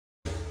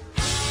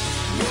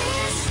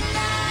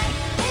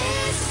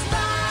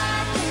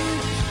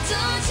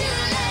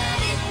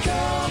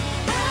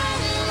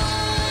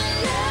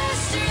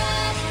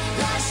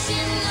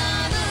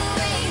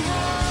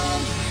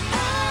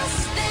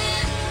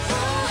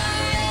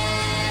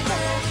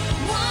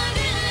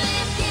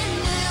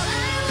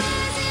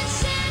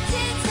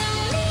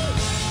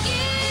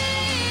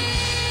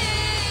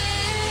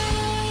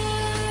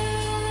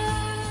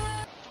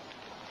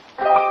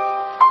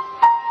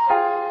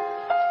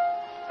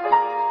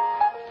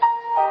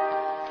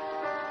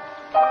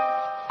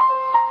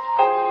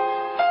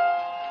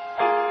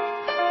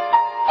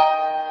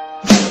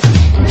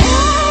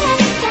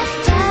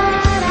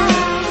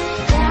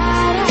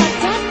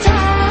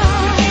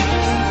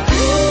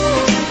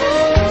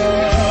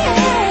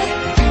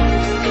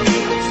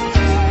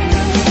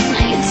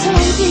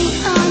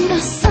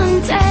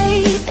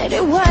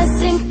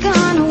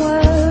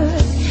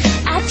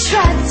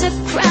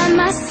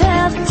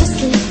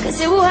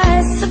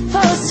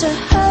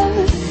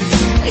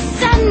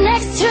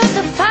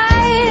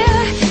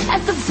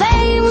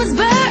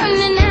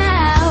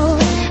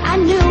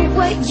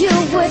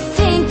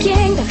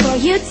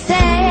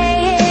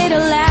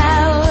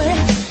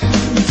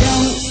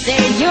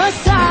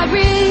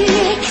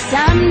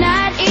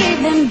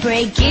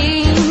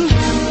breaking.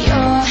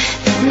 You're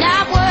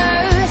not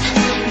worth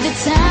the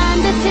time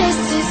that this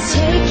is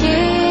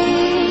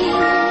taking.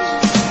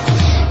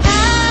 I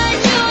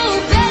knew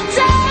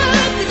better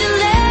than to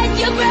let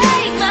you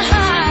break my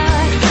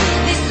heart.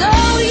 This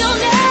soul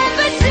you'll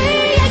never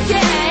see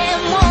again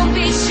won't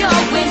be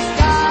showing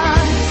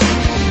scars.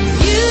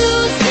 You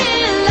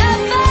still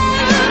love her,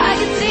 I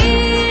can see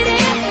it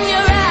in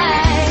your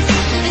eyes.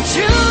 The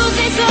truth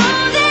is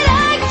all that I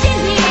can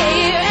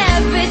hear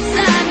every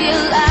time you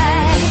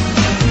lie.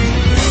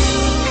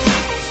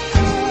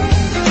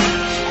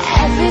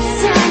 Every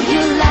time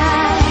you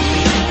lie.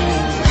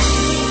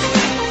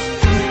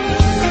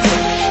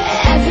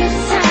 Every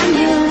time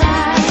you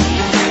lie.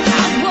 I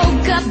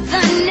woke up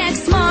the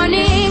next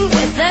morning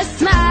with a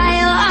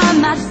smile on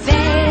my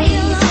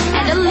face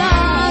and a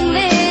long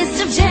list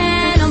of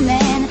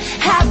gentlemen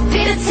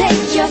happy to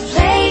take your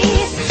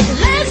place.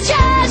 Less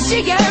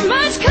trashier,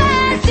 much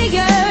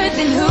classier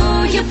than who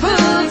you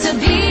prove to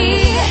be.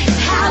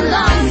 How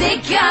long's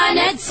it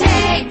gonna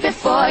take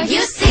before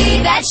you see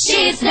that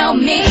she's no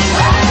me? I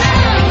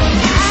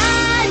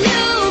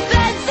knew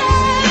better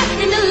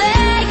than to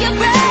let you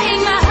break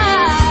my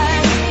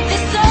heart.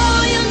 This soul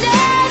you'll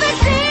never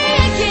see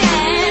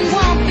again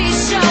won't be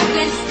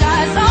showing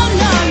scars. Oh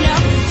no, no,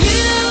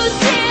 you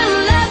still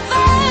love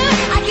her,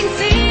 I can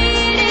see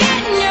it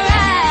in your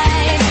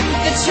eyes.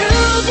 The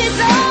truth is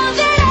all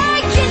that I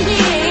can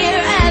hear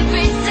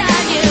every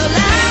time you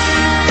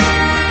lie.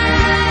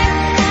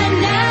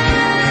 And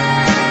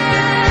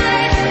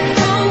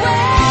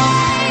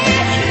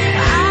I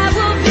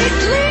will be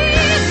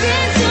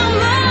sleeping till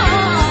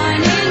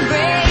morning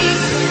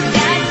breaks.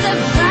 That's the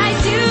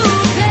price you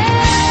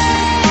pay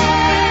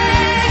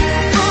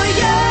for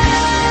your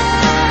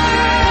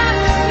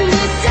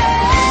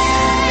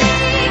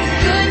mistakes.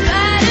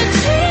 Goodbye to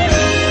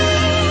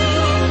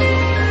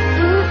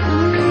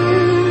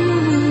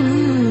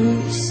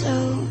dreams. So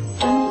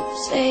don't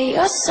say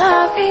you're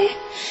sorry,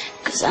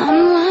 'cause I'm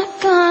not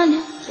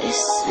gonna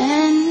listen.